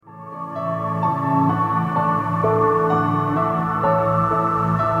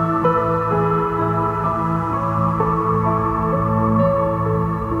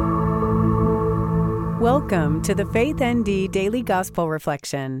listening to the FaithND Daily Gospel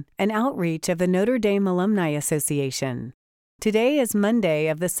Reflection, an outreach of the Notre Dame Alumni Association. Today is Monday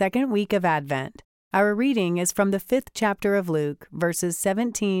of the second week of Advent. Our reading is from the 5th chapter of Luke, verses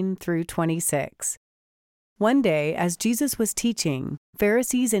 17 through 26. One day, as Jesus was teaching,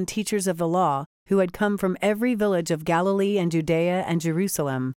 Pharisees and teachers of the law, who had come from every village of Galilee and Judea and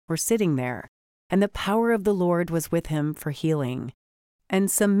Jerusalem, were sitting there, and the power of the Lord was with him for healing. And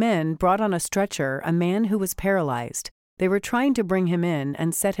some men brought on a stretcher a man who was paralyzed. They were trying to bring him in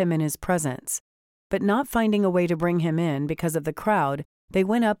and set him in his presence. But not finding a way to bring him in because of the crowd, they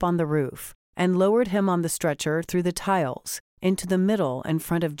went up on the roof and lowered him on the stretcher through the tiles into the middle in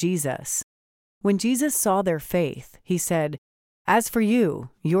front of Jesus. When Jesus saw their faith, he said, "As for you,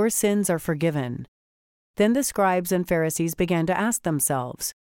 your sins are forgiven." Then the scribes and Pharisees began to ask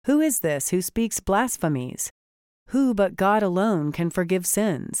themselves, "Who is this who speaks blasphemies? Who but God alone can forgive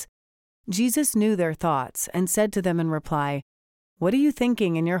sins?" Jesus knew their thoughts and said to them in reply, "What are you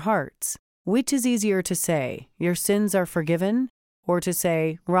thinking in your hearts? Which is easier to say, 'Your sins are forgiven,' or to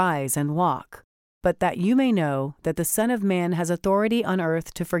say, 'Rise and walk'? But that you may know that the Son of Man has authority on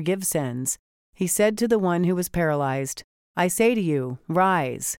earth to forgive sins," he said to the one who was paralyzed, "I say to you,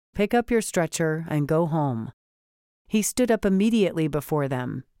 rise, pick up your stretcher, and go home." He stood up immediately before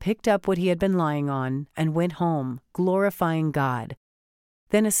them, picked up what he had been lying on, and went home, glorifying God.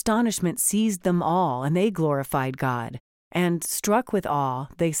 Then astonishment seized them all, and they glorified God. And, struck with awe,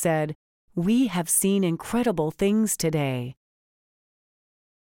 they said, "We have seen incredible things today."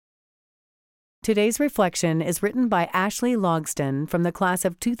 Today's reflection is written by Ashley Logston from the class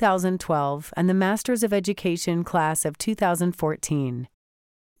of 2012 and the Masters of Education class of 2014.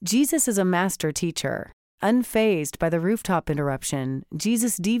 Jesus is a master teacher. Unfazed by the rooftop interruption,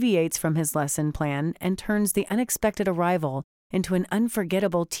 Jesus deviates from his lesson plan and turns the unexpected arrival into an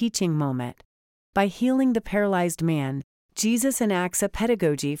unforgettable teaching moment. By healing the paralyzed man, Jesus enacts a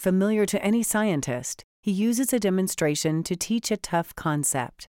pedagogy familiar to any scientist. He uses a demonstration to teach a tough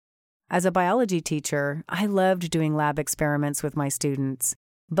concept. As a biology teacher, I loved doing lab experiments with my students.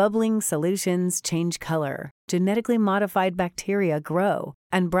 Bubbling solutions change color, genetically modified bacteria grow,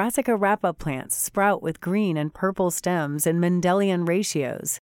 and Brassica rapa plants sprout with green and purple stems in Mendelian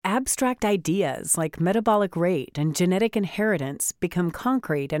ratios. Abstract ideas like metabolic rate and genetic inheritance become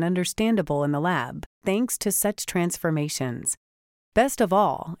concrete and understandable in the lab, thanks to such transformations. Best of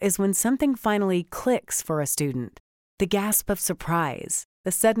all is when something finally clicks for a student. The gasp of surprise,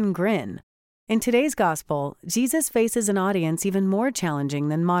 the sudden grin. In today's gospel, Jesus faces an audience even more challenging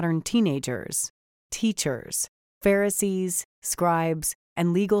than modern teenagers. Teachers, Pharisees, scribes,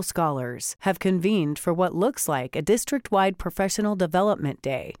 and legal scholars have convened for what looks like a district-wide professional development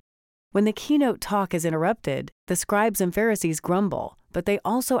day. When the keynote talk is interrupted, the scribes and Pharisees grumble, but they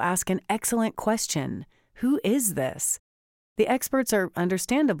also ask an excellent question: who is this? The experts are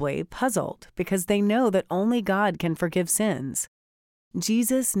understandably puzzled because they know that only God can forgive sins.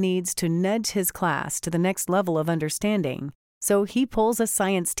 Jesus needs to nudge his class to the next level of understanding, so he pulls a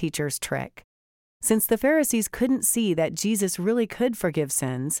science teacher's trick. Since the Pharisees couldn't see that Jesus really could forgive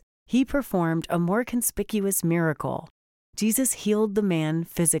sins, he performed a more conspicuous miracle. Jesus healed the man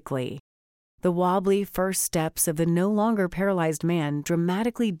physically. The wobbly first steps of the no longer paralyzed man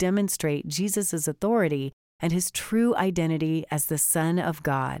dramatically demonstrate Jesus' authority and his true identity as the Son of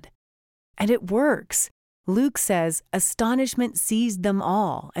God. And it works! Luke says, astonishment seized them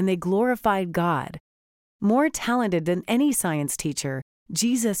all, and they glorified God. More talented than any science teacher,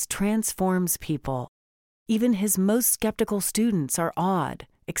 Jesus transforms people. Even his most skeptical students are awed,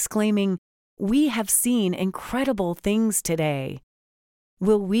 exclaiming, "We have seen incredible things today."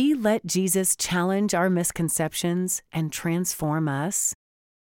 Will we let Jesus challenge our misconceptions and transform us?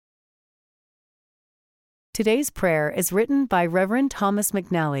 Today's prayer is written by Reverend Thomas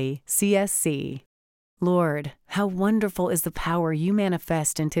McNally, CSC. Lord, how wonderful is the power you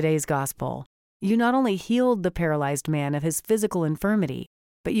manifest in today's gospel. You not only healed the paralyzed man of his physical infirmity,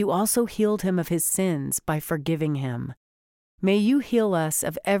 but you also healed him of his sins by forgiving him. May you heal us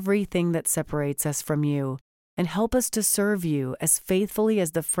of everything that separates us from you, and help us to serve you as faithfully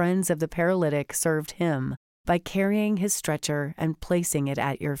as the friends of the paralytic served him by carrying his stretcher and placing it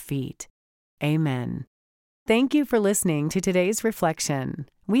at your feet. Amen. Thank you for listening to today's reflection.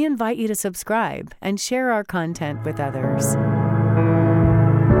 We invite you to subscribe and share our content with others.